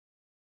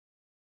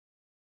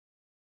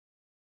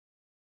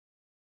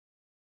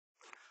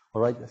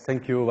All right,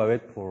 thank you,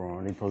 Babette,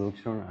 for the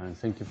introduction, and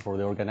thank you for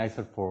the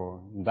organizer for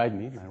inviting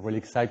me. I'm really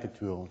excited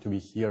to be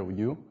here with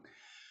you.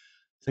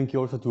 Thank you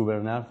also to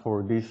Bernard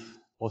for this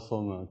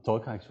awesome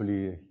talk.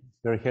 Actually,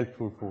 it's very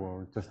helpful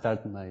to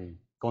start my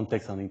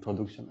context and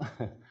introduction.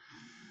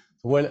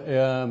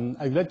 Well,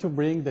 I'd like to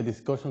bring the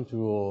discussion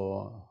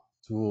to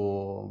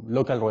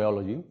local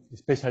rheology.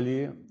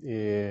 Especially,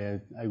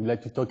 I would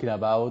like to talk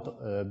about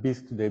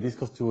the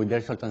viscous to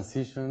inertial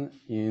transition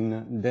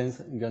in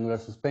dense granular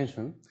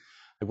suspension.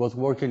 I was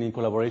working in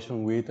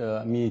collaboration with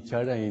Mi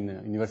Chara in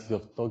University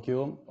of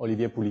Tokyo,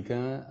 Olivier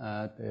Pouliquin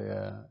at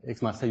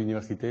Aix-Marseille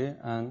Université,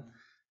 and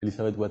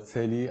Elisabeth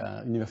Guazzelli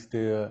at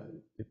Université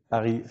de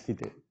Paris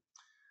Cité.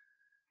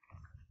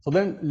 So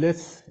then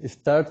let's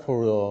start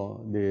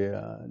for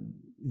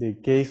the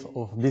case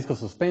of viscous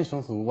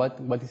suspension. So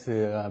what is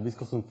a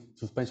viscous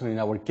suspension in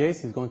our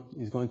case? Is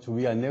going to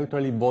be a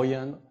neutrally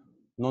buoyant,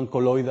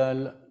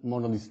 non-colloidal,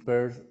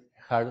 monodispersed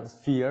hard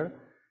sphere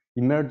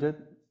immersed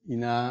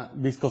in a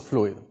viscous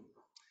fluid.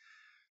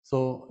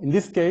 So in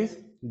this case,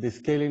 the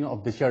scaling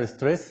of the shear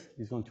stress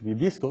is going to be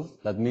viscous.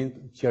 That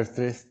means shear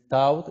stress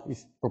tau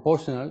is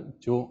proportional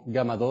to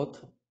gamma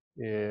dot,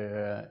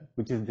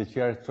 which is the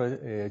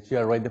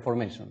shear rate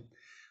deformation.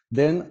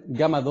 Then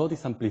gamma dot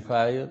is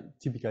amplified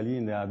typically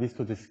in the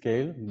viscous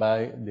scale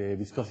by the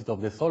viscosity of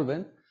the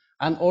solvent,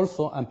 and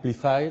also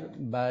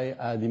amplified by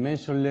a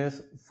dimensionless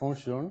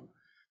function.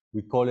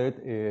 We call it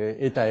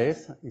eta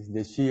S, is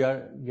the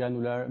shear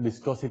granular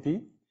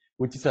viscosity,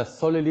 which is a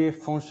solely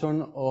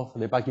function of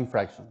the packing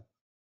fraction.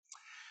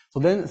 So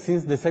then,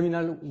 since the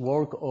seminal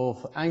work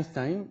of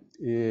Einstein,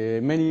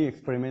 many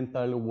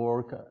experimental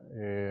work,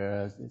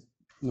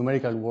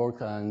 numerical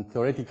work, and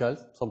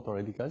some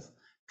theoreticals,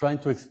 trying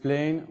to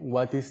explain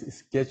what is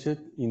sketched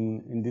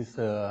in this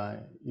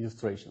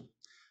illustration.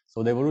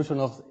 So the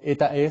evolution of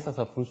eta S as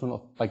a function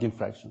of packing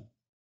fraction.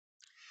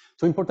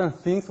 So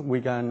important things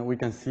we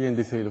can see in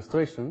this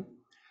illustration.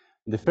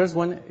 The first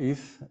one is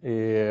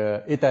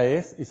eta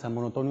S is a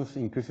monotonous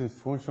increasing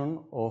function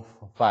of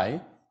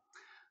phi.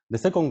 The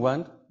second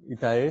one,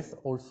 eta S,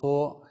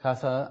 also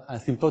has an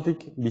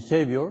asymptotic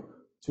behavior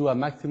to a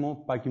maximum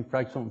packing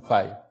fraction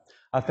phi.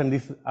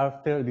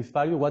 After this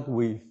value, what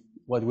we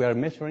are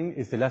measuring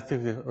is the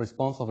elastic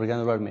response of the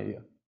granular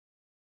media.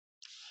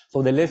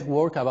 So the less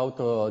work about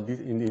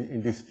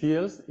in these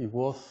fields, it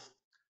was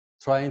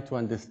trying to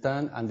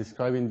understand and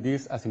describing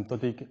this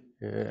asymptotic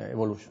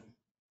evolution.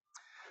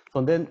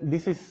 So then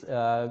this is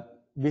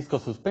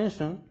viscous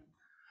suspension,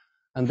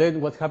 and then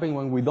what happens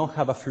when we don't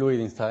have a fluid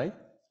inside,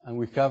 and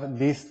we have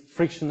this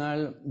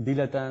frictional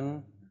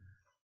dilatant,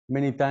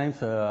 many times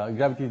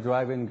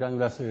gravity-driven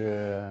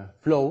granular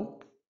flow,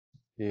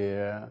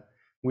 in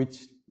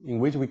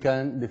which we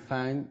can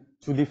define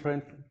two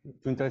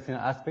interesting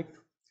aspects.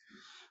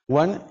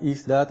 One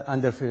is that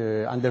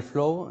under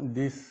flow,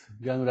 this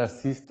granular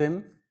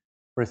system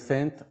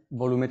presents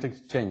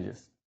volumetric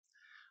changes.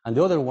 And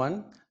the other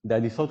one, the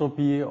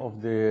anisotropy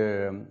of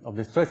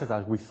the stresses,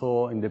 as we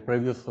saw in the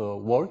previous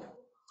work,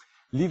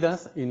 lead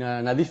us in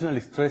an additional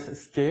stress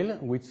scale,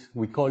 which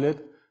we call it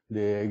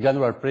the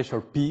granular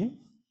pressure P.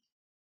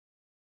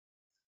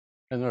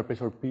 Granular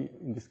pressure P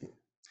in this case.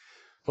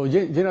 So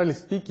generally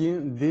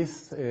speaking,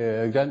 this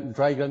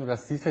dry granular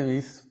system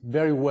is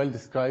very well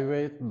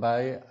described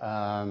by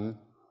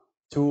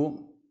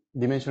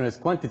two-dimensional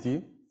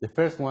quantity. The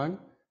first one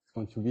is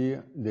going to be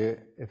the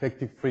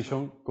effective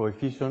friction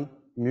coefficient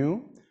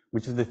mu,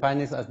 which is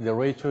defined as the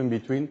ratio in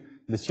between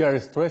the shear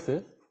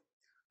stresses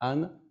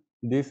and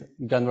this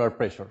granular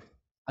pressure.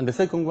 And the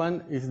second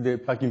one is the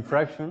packing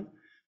fraction,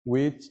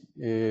 which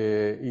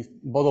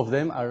both of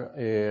them are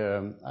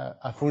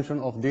a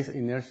function of this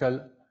inertial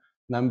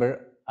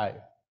number I.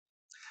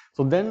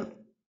 So then,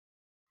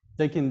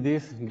 taking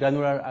this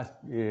granular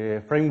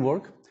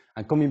framework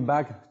and coming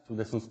back to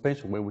the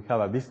suspension where we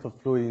have a viscous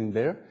fluid in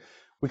there,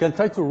 we can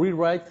try to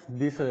rewrite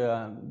these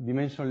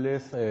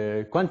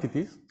dimensionless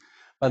quantities,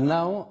 but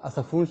now as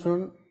a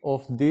function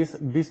of this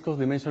viscous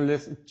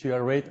dimensionless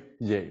shear rate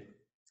J.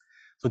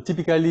 So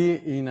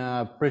typically in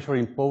a pressure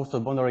imposed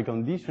boundary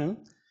condition,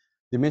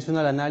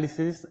 dimensional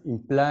analysis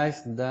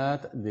implies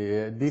that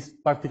this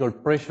particle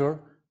pressure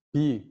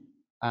P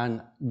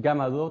and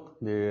gamma dot,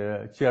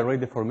 the shear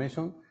rate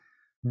deformation,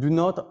 do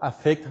not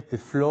affect the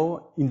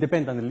flow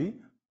independently,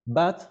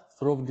 but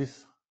through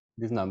this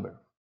number.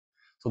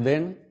 So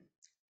then,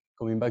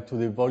 coming back to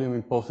the volume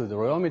imposed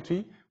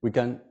rheometry, we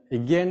can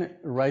again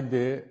write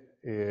the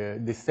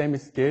same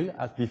scale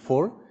as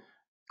before,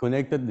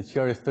 connected the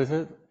shear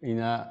stresses in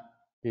a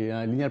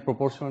linear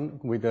proportion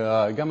with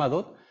gamma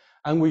dot,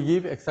 and we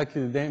give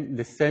exactly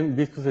the same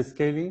viscous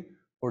scaling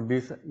for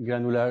this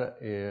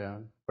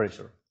granular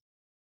pressure.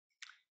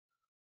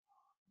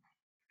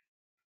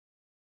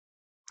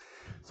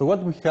 So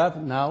what we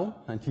have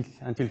now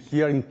until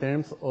here in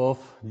terms of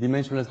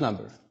dimensionless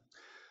numbers.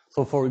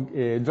 So for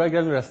a dry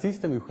granular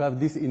system, you have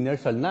this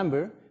inertial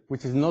number,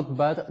 which is not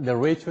but the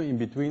ratio in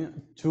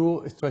between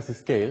two stress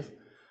scales.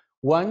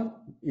 One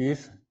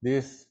is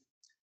this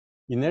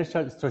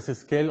inertial stress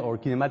scale or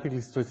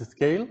kinematic stress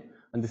scale,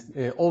 and this,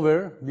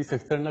 over this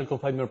external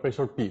confinement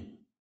pressure P.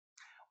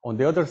 On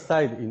the other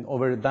side, in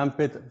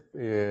over-damped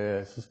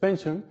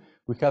suspension,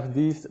 we have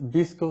this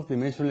viscous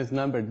dimensionless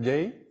number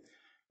J,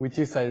 which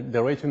is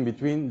the relation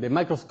between the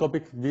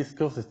microscopic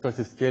viscous stress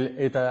scale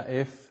eta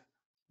F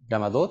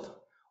gamma dot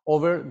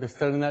over the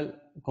external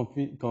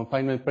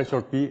confinement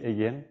pressure P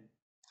again.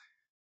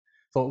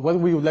 So what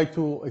we would like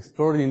to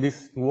explore in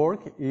this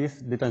work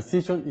is the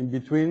transition in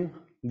between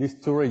these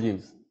two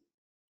regimes.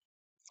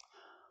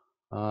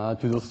 To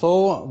do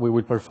so, we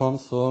will perform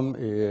some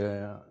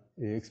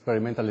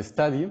experimental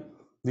study.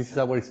 This is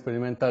our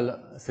experimental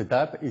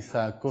setup. It's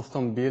a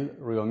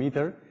custom-built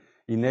rheometer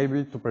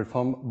enabled to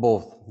perform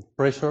both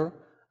pressure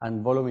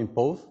and volume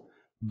impulse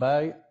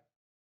by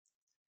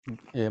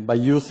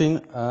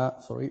using a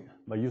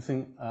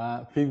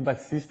feedback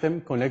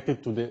system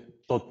connected to the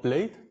top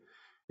plate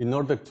in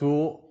order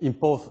to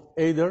impose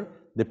either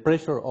the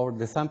pressure over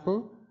the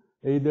sample,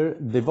 either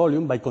the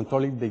volume by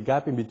controlling the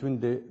gap in between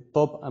the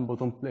top and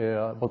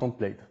bottom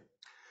plate.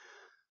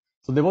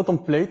 So the bottom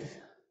plate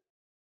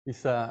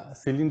is a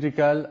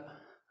cylindrical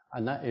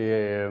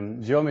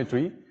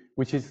geometry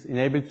which is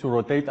enabled to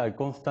rotate at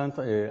constant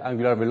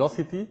angular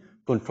velocity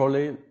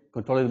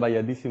controlled by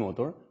a DC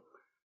motor.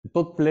 The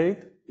top plate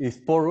is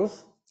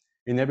porous,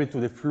 enabled to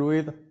the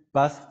fluid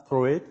pass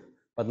through it,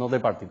 but not the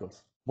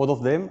particles. Both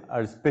of them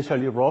are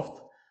specially roughed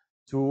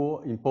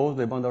to impose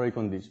the boundary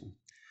condition.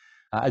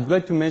 I'd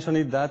like to mention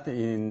it that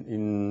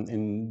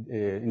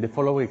in the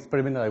following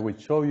experiment that I will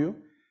show you,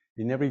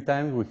 in every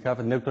time we have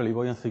a neutral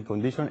buoyancy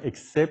condition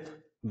except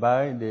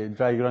by the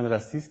dry granular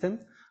system,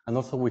 and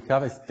also we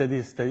have a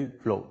steady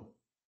state flow.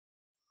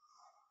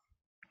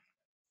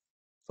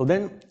 So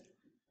then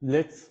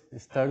let's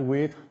start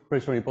with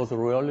pressure impulse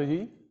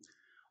rheology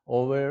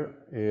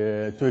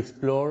to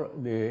explore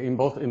in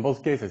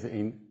both cases,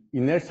 in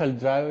inertial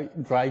dry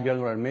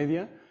granular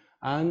media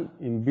and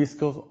in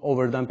viscous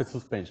over-damped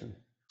suspension.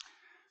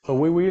 So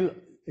we will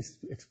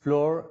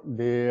explore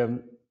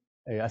the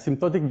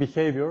asymptotic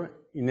behavior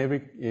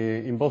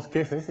in both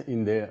cases,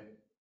 in the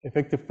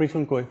effective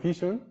friction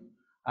coefficient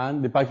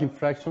and the packing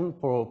fraction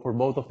for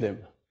both of them.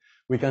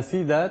 We can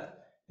see that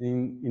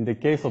in the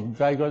case of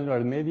dry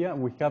granular media,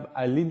 we have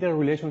a linear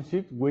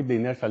relationship with the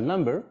inertial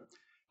number.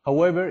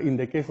 However, in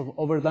the case of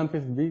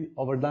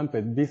over-damped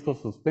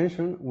viscous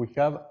suspension, we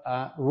have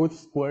a root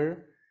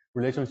square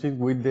relationship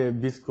with the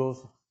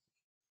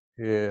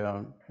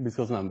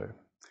viscous number.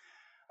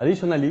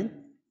 Additionally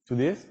to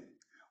this,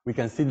 we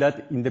can see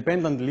that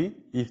independently,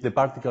 if the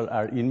particles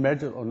are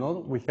immersed or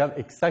not, we have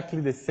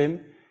exactly the same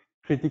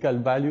critical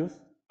values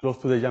close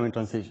to the jamming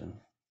transition.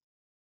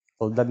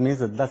 So that means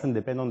that it doesn't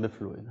depend on the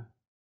fluid.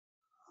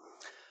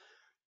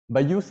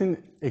 By using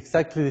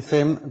exactly the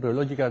same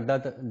rheological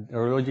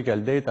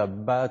data,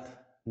 but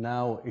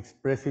now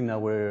expressing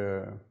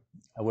our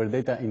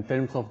data in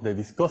terms of the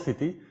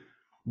viscosity,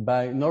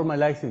 by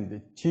normalizing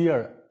the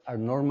shear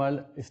and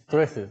normal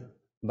stresses,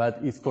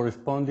 but its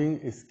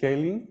corresponding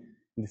scaling,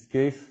 in this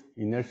case,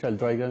 inertial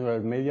dry granular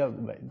media,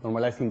 by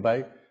normalizing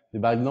by the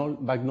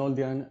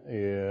Bagnoldian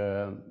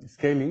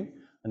scaling,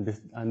 and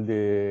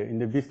in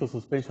the viscous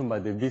suspension by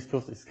the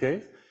viscous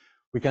scales,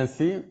 we can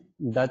see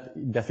that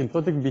the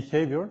asymptotic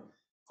behavior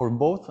for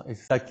both is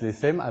exactly the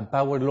same, a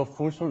power law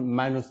function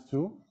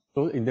 -2,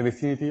 so in the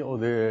vicinity of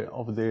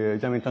the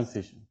jamming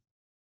transition.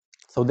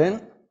 So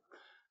then,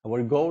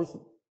 our goal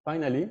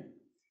finally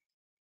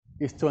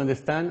is to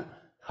understand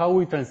how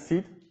we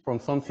transit from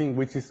something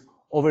which is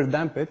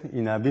over-damped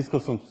in a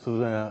viscous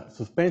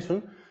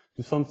suspension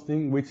to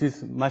something which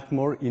is much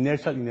more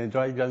inertial in a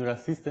dry granular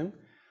system.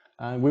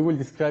 And we will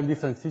describe this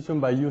transition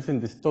by using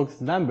the Stokes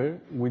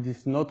number, which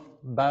is not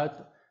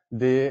but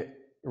the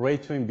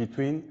ratio in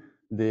between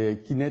the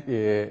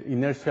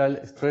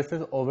inertial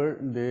stresses over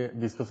the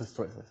viscous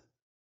stresses.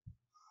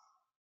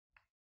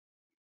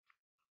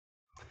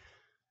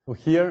 So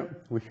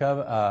here we have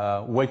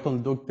a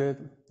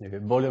well-conducted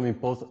volume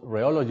impulse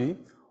rheology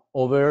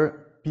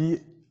over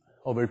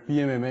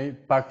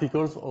PMMA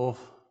particles of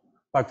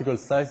particle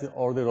size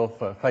order of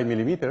 5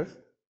 millimeters.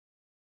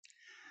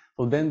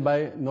 So then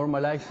by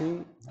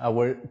normalizing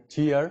our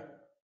shear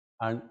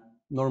and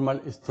normal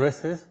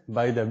stresses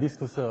by a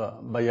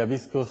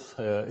viscous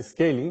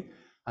scaling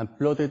and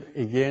plotted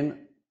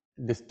again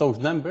the Stokes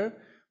number,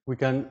 we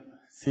can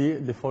see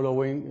the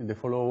following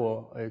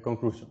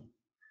conclusion.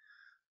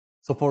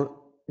 So for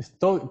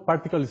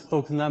particle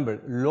Stokes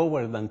number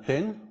lower than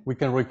 10, we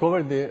can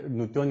recover the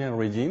Newtonian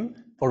regime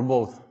for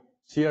both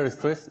shear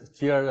stress,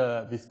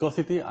 shear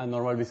viscosity, and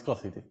normal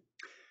viscosity.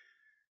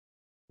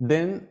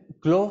 Then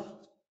close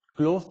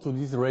to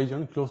this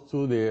region, close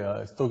to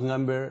the Stokes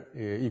number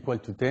equal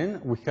to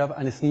 10, we have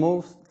a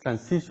small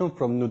transition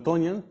from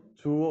Newtonian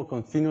to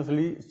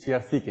continuously shear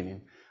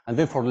thickening. And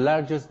then for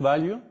largest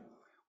value,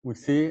 we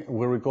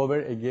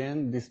recover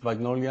again this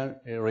Bagnolian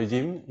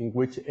regime in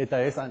which eta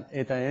S and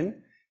eta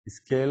N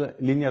scale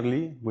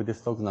linearly with the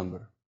Stokes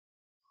number.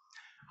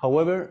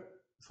 However,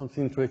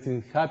 something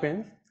interesting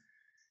happens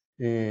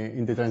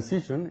in the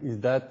transition is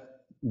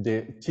that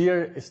the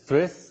shear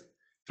stress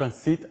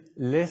transit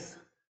less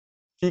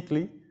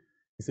thickly,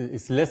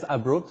 it's less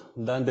abrupt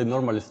than the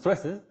normal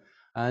stresses.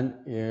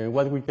 And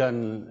what we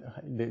can,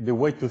 the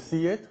way to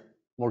see it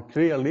more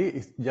clearly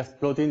is just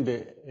plotting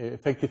the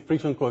effective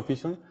friction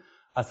coefficient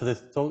as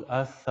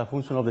a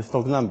function of the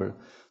Stokes number.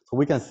 So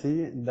we can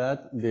see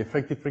that the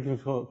effective friction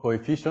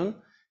coefficient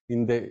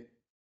in the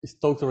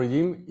Stokes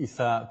regime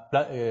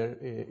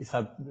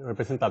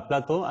represents a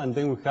plateau, and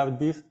then we have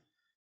this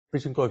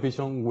friction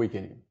coefficient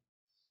weakening.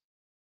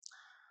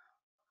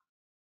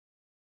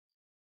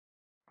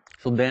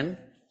 So then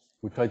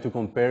we try to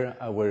compare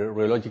our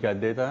rheological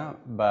data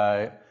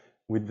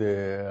with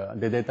the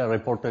data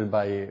reported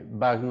by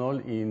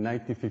Bagnall in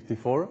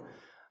 1954.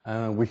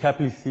 We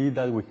happily see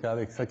that we have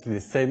exactly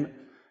the same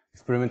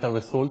experimental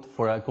result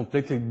for a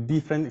completely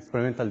different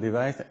experimental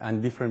device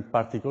and different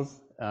particles.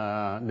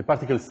 The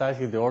particle size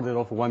is the order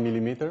of 1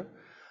 millimeter,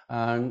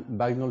 and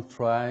Bagnall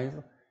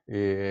tried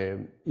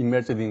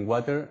immersed in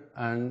water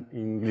and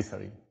in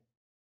glycerin.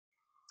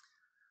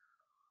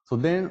 So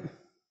then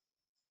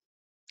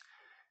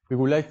we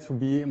would like to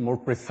be more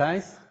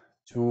precise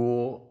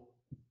to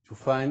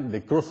find the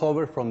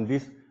crossover from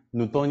this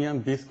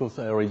Newtonian viscous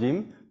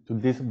regime to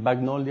this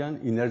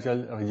Bagnallian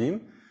inertial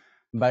regime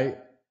by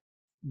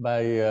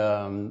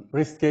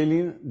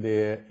rescaling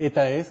the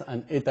eta S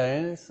and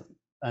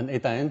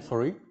eta n,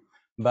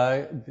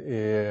 by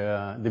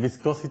the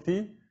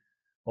viscosity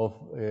of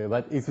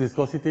its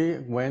viscosity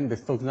when the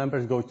Stokes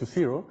numbers go to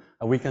 0,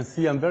 and we can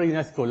see a very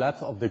nice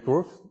collapse of the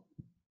curves.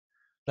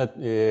 That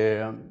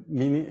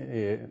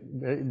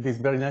this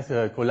very nice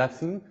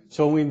collapsing,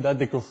 showing that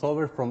the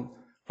crossover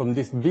from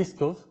this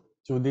viscous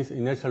to this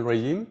inertial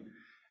regime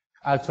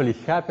actually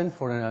happened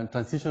for a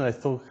transitional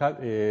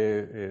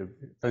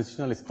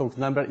Stokes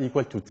number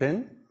equal to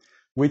 10,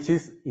 which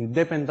is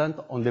independent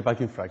on the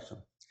packing fraction.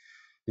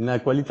 In a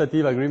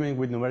qualitative agreement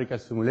with numerical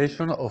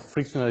simulation of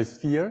frictional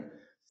sphere,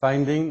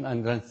 finding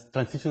a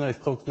transitional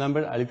Stokes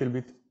number a little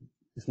bit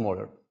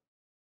smaller.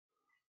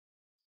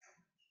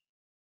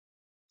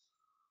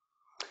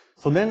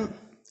 So then,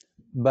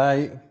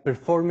 by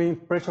performing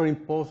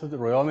pressure-imposed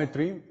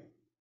rheometry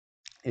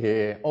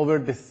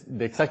over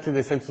exactly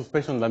the same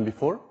suspension than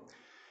before,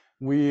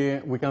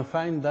 we can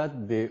find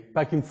that the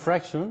packing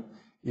fraction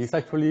is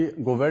actually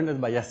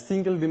governed by a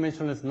single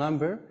dimensionless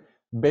number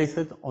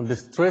based on the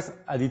stress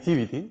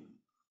additivity,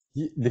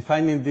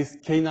 defining this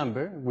K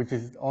number, which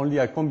is only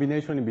a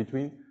combination in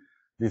between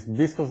this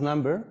viscous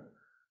number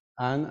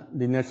and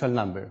the inertial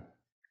number,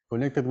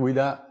 connected with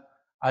a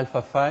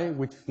alpha phi,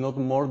 which is not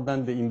more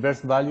than the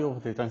inverse value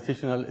of the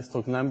transitional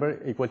Stokes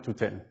number equal to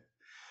 10.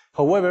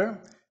 However,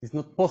 it's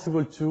not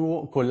possible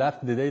to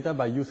collapse the data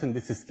by using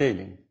this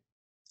scaling.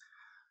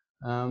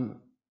 And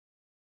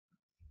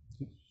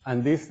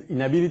this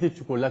inability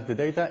to collapse the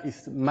data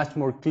is much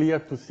more clear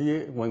to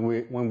see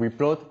when we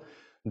plot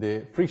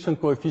the friction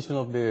coefficient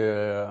of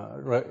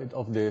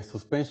the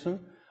suspension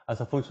as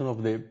a function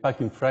of the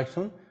packing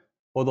fraction.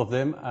 Both of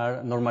them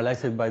are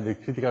normalized by the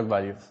critical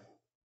values.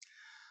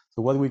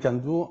 So what we can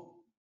do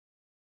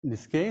in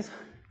this case,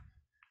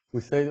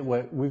 we say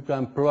well, we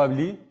can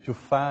probably to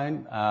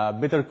find a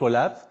better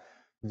collapse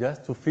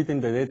just to fit in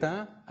the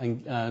data,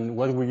 and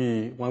when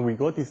we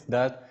got is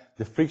that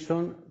the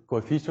friction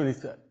coefficient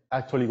is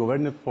actually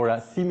governed for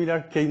a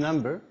similar K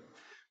number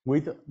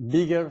with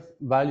bigger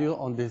value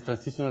on the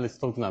transitional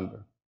Stokes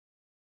number.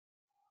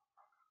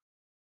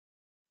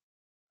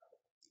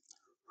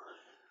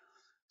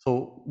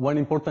 So one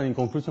important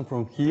conclusion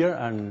from here,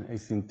 and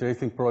it's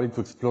interesting probably to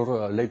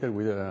explore later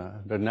with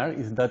Bernard,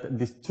 is that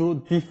these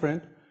two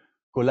different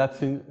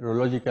collapsing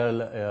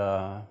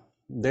rheological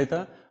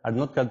data are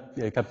not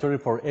captured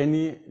for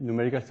any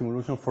numerical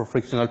simulation for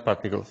frictional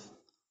particles.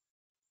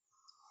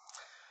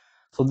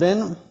 So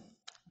then,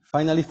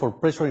 finally, for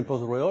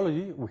pressure-imposed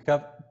rheology, we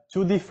have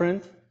two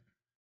different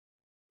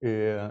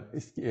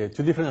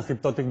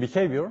asymptotic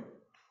behavior,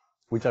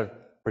 which are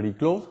pretty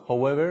close.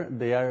 However,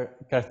 they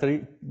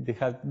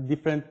have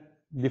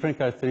different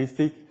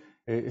characteristic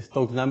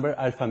Stokes number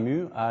alpha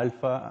mu,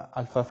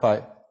 alpha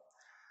phi.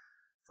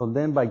 So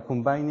then, by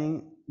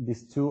combining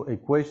these two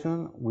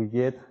equations, we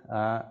get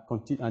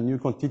a new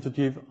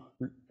constitutive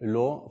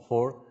law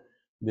for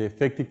the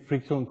effective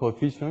friction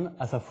coefficient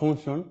as a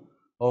function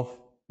of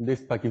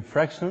this packing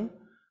fraction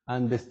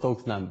and the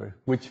Stokes number,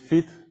 which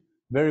fit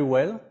very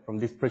well from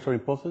this pressure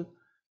imposed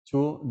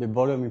to the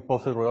volume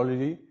imposed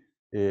rheology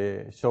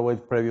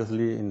showed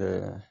previously in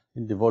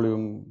the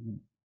volume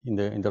in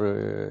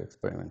the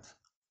experiment.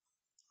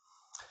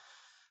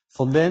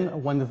 So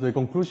then one of the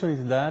conclusions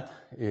is that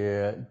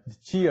the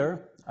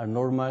shear and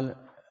normal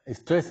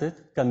stresses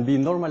can be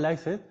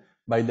normalized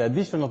by the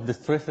addition of the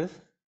stresses,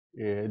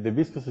 the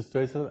viscous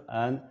stresses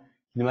and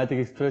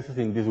kinematic stresses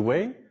in this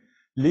way,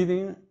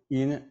 leading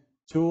in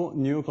two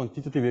new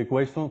constitutive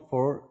equations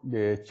for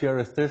the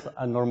shear stress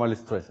and normal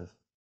stresses.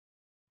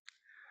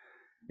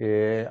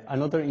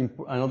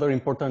 Another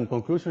important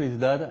conclusion is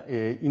that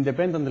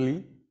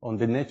independently on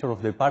the nature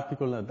of the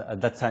particle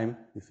at that time,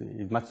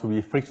 it must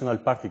be frictional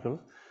particles,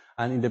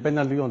 and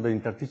independently on the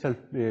interstitial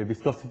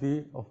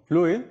viscosity of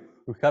fluid,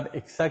 we have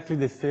exactly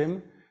the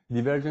same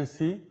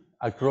divergency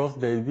across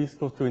the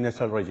viscous to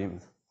inertial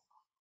regimes.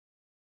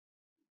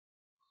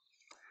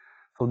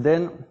 So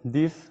then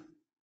this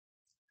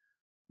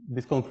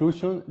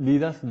conclusion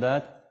leads us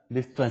that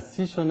this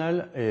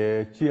transitional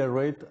shear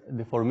rate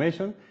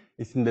deformation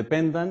is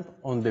independent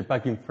on the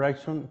packing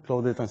fraction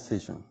close the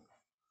transition.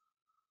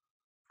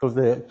 Close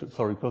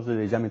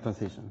the jamming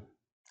transition.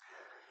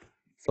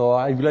 So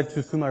I would like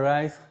to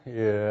summarize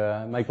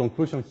my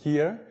conclusion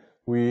here.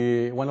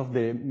 One of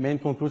the main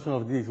conclusions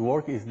of this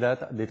work is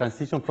that the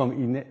transition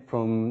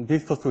from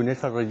viscous to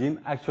inertial regime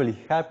actually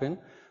happened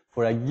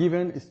for a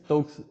given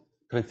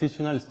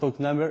transitional Stokes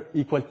number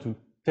equal to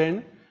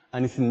 10,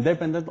 and is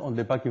independent on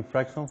the packing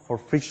fraction for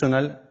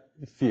frictional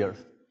spheres.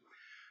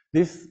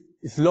 This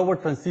slower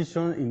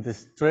transition in the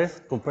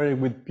stress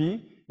compared with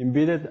P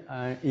embedded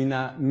in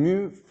a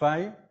mu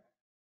phi,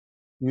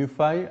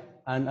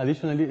 and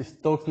additionally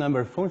Stokes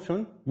number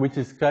function, which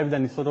describes the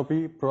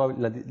anisotropy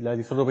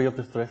of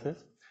the stresses.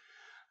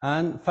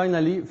 And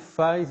finally,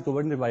 phi is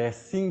governed by a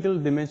single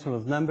dimensional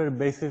number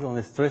based on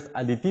the stress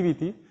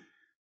additivity,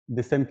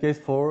 the same case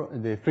for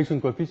the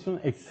friction coefficient,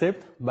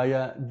 except by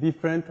a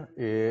different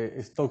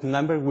Stokes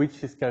number,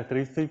 which is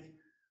characteristic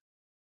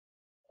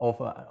of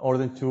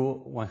order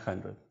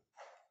 100.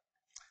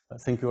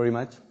 Thank you very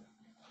much.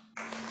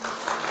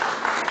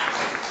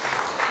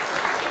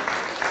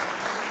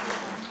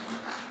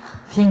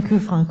 Thank you,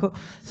 Franco.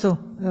 So,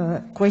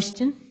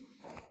 question?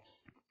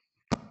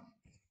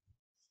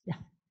 Yeah.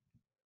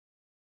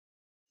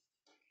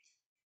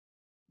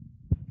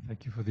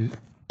 Thank you for these.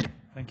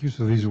 Thank you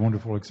for these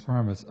wonderful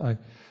experiments.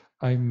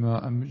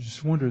 I'm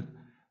just wondering,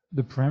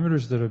 the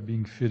parameters that are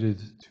being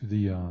fitted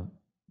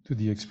to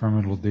the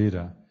experimental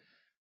data,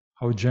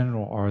 how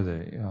general are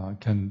they?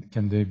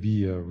 Can they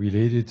be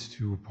related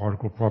to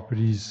particle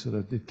properties so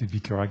that it could be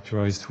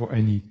characterized for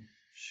any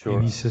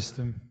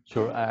system?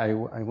 Sure. I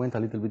went a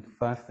little bit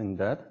fast in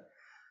that.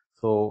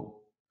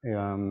 So,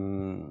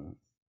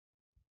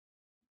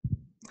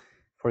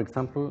 for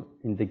example,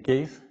 in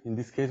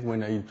this case,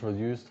 when I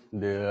introduced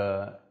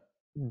the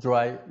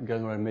dry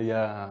granular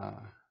media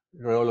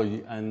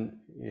rheology and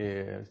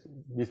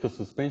viscous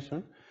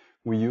suspension,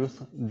 we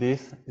use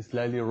this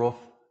slightly rough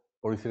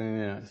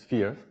horizontal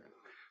sphere.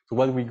 So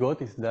what we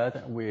got is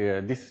that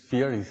this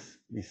sphere is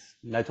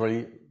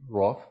naturally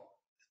rough,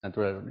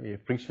 naturally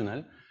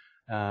frictional.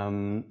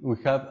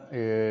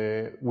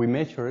 We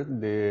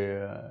measured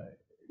the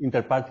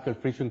interparticle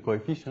friction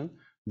coefficient,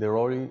 the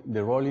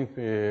rolling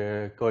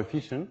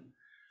coefficient,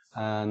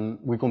 and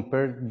we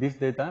compared this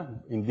data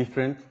in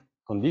different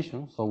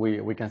conditions. So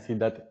we can see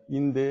that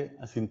in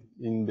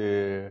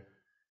the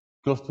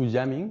close to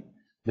jamming,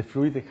 the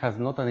fluid has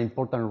not an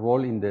important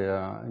role in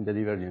the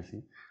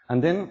divergency.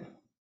 And then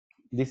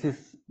this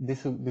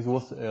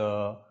was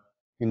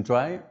in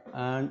dry,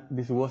 and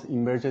this was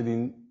immersed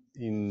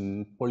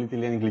in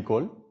polyethylene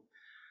glycol.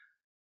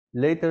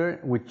 Later,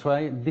 we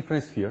tried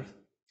different spheres.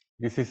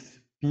 This is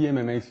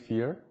PMMA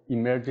sphere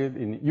immersed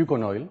in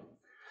Yukon oil.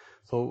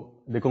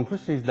 So the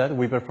conclusion is that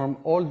we perform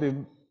all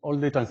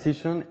the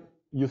transition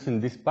using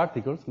these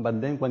particles, but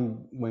then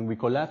when we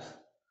collapse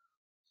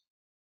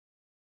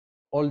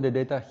all the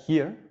data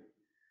here,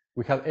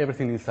 we have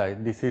everything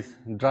inside. This is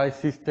dry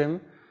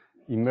system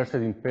immersed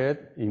in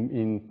PET,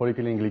 in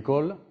polyethylene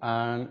glycol,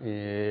 and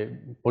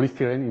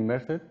polystyrene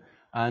immersed,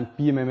 and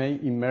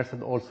PMMA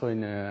immersed also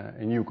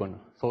in Yukon.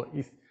 So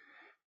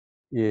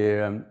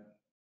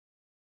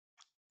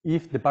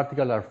if the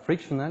particles are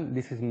frictional,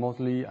 this is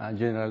mostly a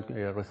general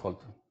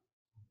result.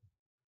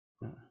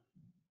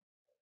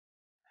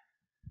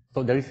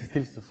 So there is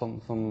still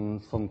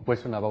some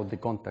question about the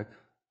contact.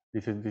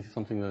 This is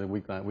something that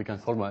we can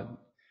solve. But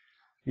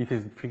if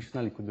it's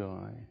frictional, it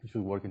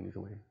should work in this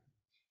way.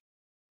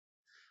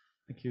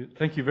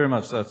 Thank you very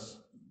much. That's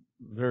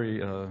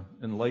very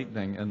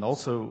enlightening. And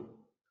also,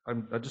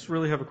 I just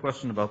really have a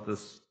question about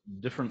this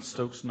different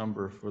Stokes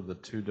number for the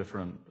two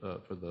different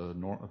for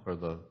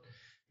the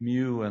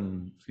mu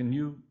and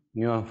mu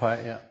and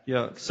phi, yeah.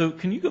 Yeah. So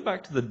can you go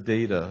back to the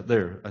data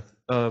there?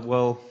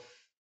 Well,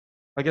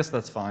 I guess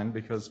that's fine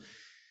because.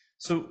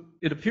 So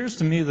it appears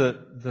to me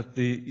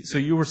that so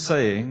you were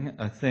saying,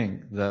 I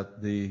think,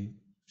 that the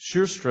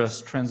shear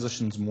stress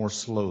transitions more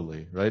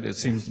slowly, right? It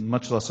seems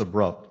much less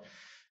abrupt.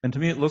 And to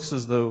me, it looks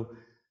as though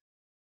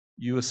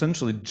you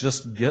essentially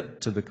just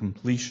get to the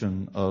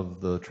completion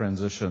of the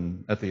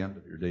transition at the end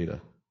of your data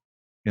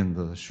in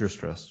the shear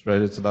stress,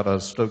 right? It's about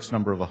a Stokes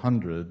number of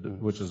 100,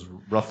 which is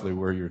roughly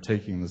where you're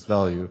taking this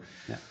value.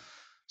 Yeah.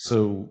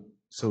 So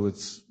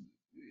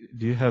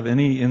do you have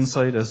any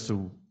insight as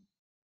to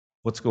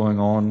what's going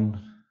on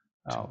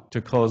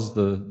to cause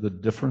the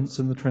difference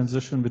in the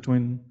transition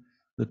between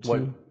the two?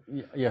 Well,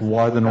 yes,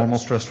 why the normal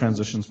stress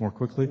transitions more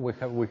quickly? We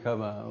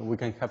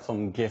can have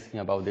some guessing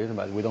about this,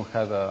 but we don't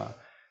have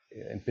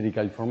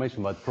empirical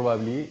information. But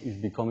probably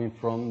it's coming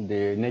from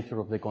the nature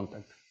of the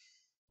contact.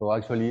 So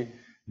actually,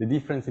 the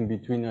difference in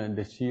between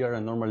the shear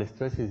and normal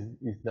stress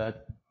is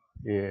that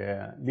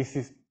this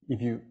is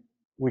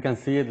we can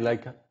see it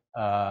like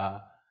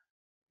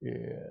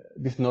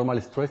this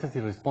normal stresses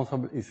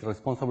is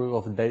responsible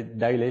of the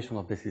dilation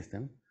of the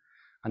system,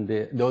 and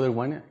the other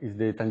one is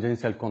the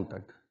tangential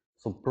contact.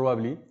 So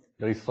probably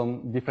there is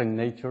some different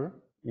nature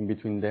in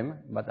between them,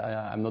 but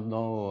I'm not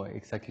know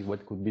exactly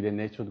what could be the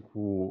nature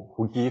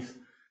who gives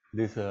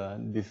this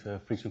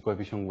friction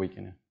coefficient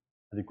weakening.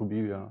 It could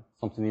be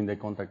something in the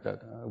contact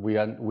that we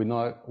are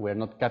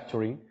not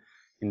capturing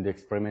in the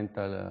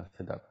experimental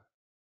setup.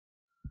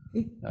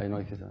 I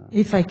know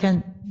if I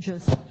can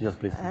just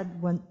please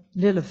add one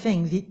little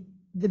thing,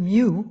 the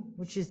mu,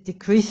 which is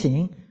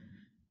decreasing,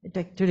 it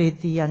actually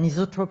the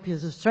anisotropy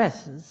of the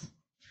stresses,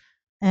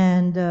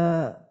 and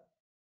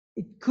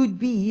it could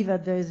be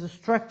that there is a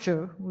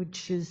structure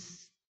which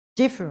is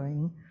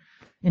differing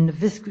in the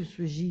viscous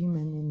regime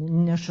and in the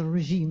inertial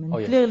regime,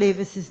 and clearly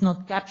this is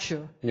not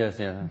captured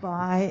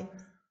by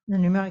the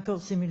numerical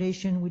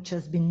simulation which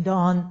has been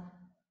done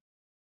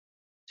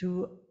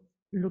to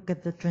look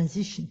at the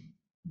transition.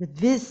 But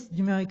this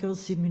numerical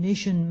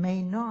simulation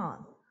may not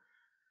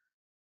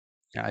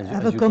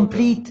have a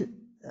complete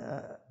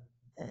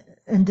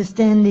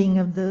understanding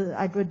of the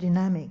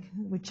hydrodynamic,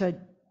 which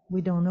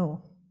we don't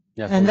know.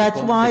 And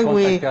that's why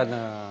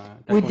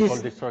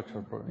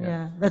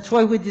that's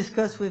why we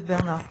discuss with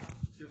Bernard.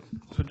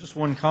 So just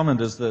one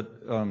comment is that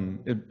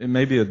it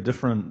may be a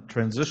different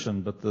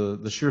transition, but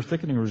the shear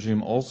thickening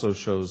regime also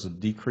shows a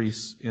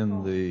decrease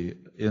in the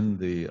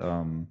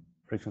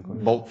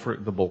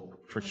bulk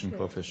friction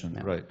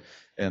coefficient, right?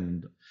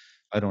 And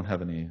I don't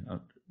have any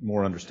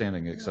more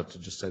understanding except to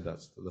just say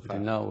that's the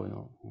fact. Now we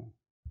know.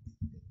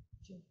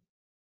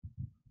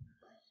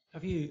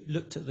 Have you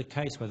looked at the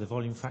case where the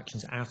volume fraction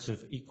is out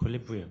of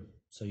equilibrium?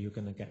 So you're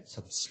going to get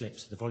some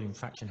slips. The volume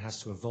fraction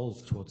has to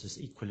evolve towards this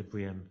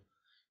equilibrium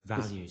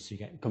value. So you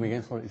get. Come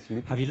again, sorry.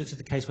 Have you looked at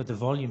the case where the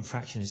volume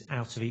fraction is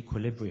out of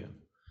equilibrium?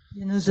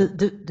 You know, so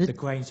the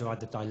grains are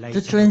either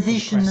dilated. The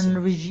transition and the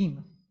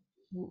regime.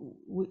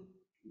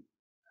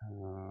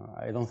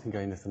 I don't think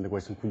I understand the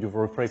question. Could you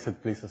rephrase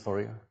it, please?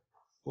 Sorry.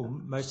 Well,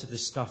 most of the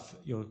stuff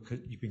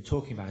you've been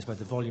talking about is where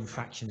the volume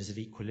fraction is at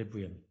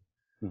equilibrium.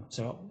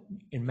 So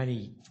in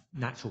many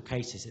natural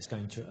cases, it's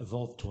going to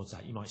evolve towards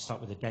that. You might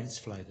start with a dense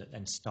flow that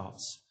then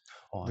starts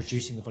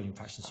reducing the volume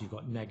fraction. So you've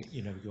got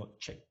you've got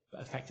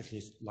effectively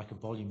it's like a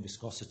volume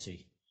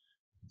viscosity,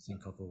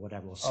 think of, or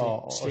whatever. Or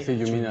so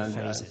you mean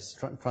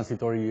transitory?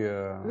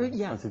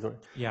 Transitory.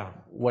 Yeah.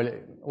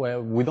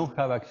 Well, we don't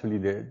have actually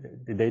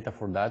the data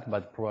for that,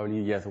 but probably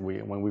yes.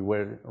 When we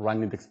were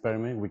running the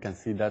experiment, we can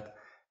see that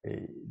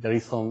there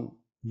is some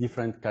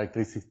different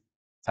characteristic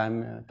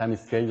time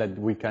scale that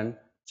we can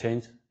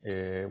change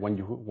when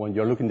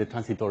you're looking at the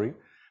transitory,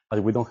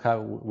 but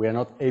we are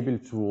not able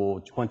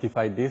to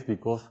quantify this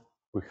because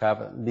we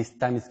have this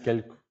time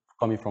scale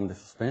coming from the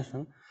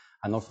suspension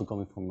and also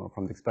coming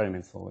from the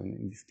experiment. So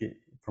in this case,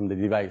 from the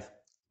device,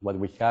 what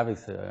we have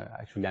is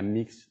actually a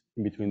mix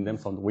in between them,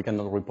 so we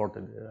cannot report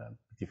it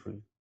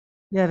differently.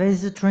 Yeah, there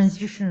is a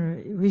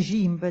transition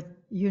regime, but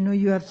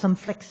you have some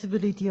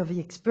flexibility of the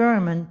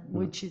experiment,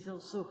 which is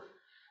also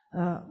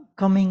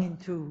coming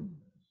into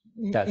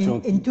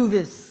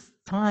this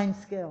time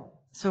scale,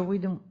 so we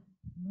don't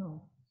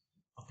know.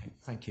 Okay,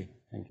 thank you.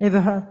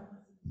 Eberhard?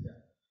 Yeah.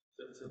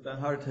 So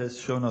Bernhard has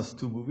shown us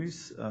two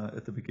movies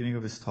at the beginning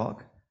of his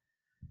talk.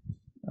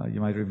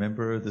 You might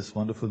remember this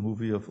wonderful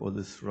movie of all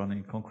this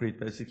running concrete,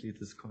 basically,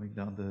 that's coming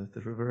down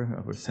the river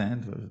over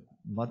sand or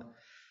mud.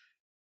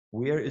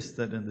 Where is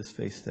that in this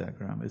phase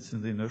diagram? It's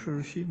in the inertial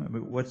regime. I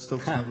mean, what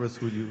Stokes numbers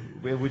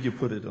where would you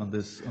put it on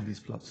these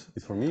plots?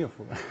 It's for me or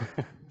for?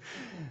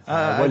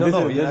 I don't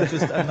know.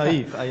 I'm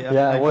naive. I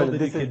know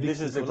that you can mix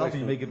this all up,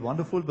 you make it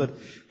wonderful, but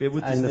where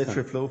would this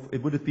natural flow?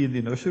 Would it be in the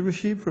inertial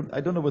regime? I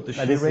don't know what the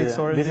shear rates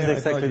are. This is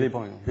exactly the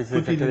point.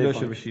 Could be in the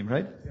inertial regime,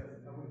 right?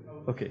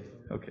 Okay.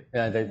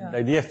 Yeah, the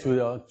idea is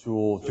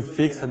to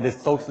fix the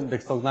Stokes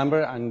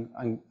number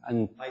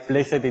and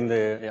place it in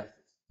the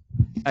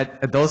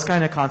At those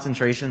kind of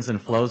concentrations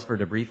and flows for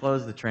debris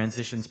flows, the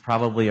transition's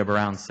probably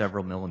around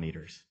several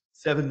millimeters.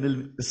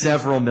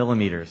 Several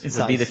millimeters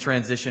would be the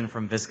transition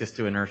from viscous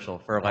to inertial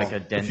for like a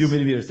dense few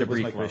millimeters.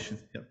 Debris that was my flow. question.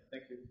 Yeah.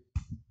 Thank you.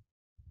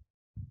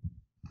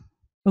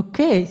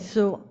 Okay,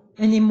 so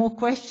any more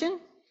questions?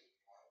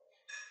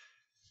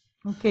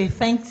 Okay,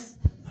 thanks,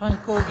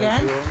 Franco,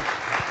 again.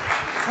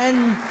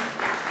 And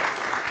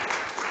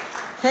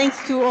thanks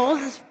to all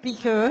the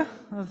speakers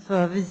of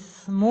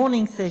this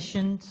morning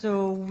session.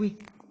 So we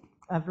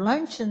have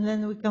lunch and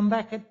then we come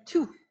back at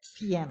 2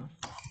 p.m.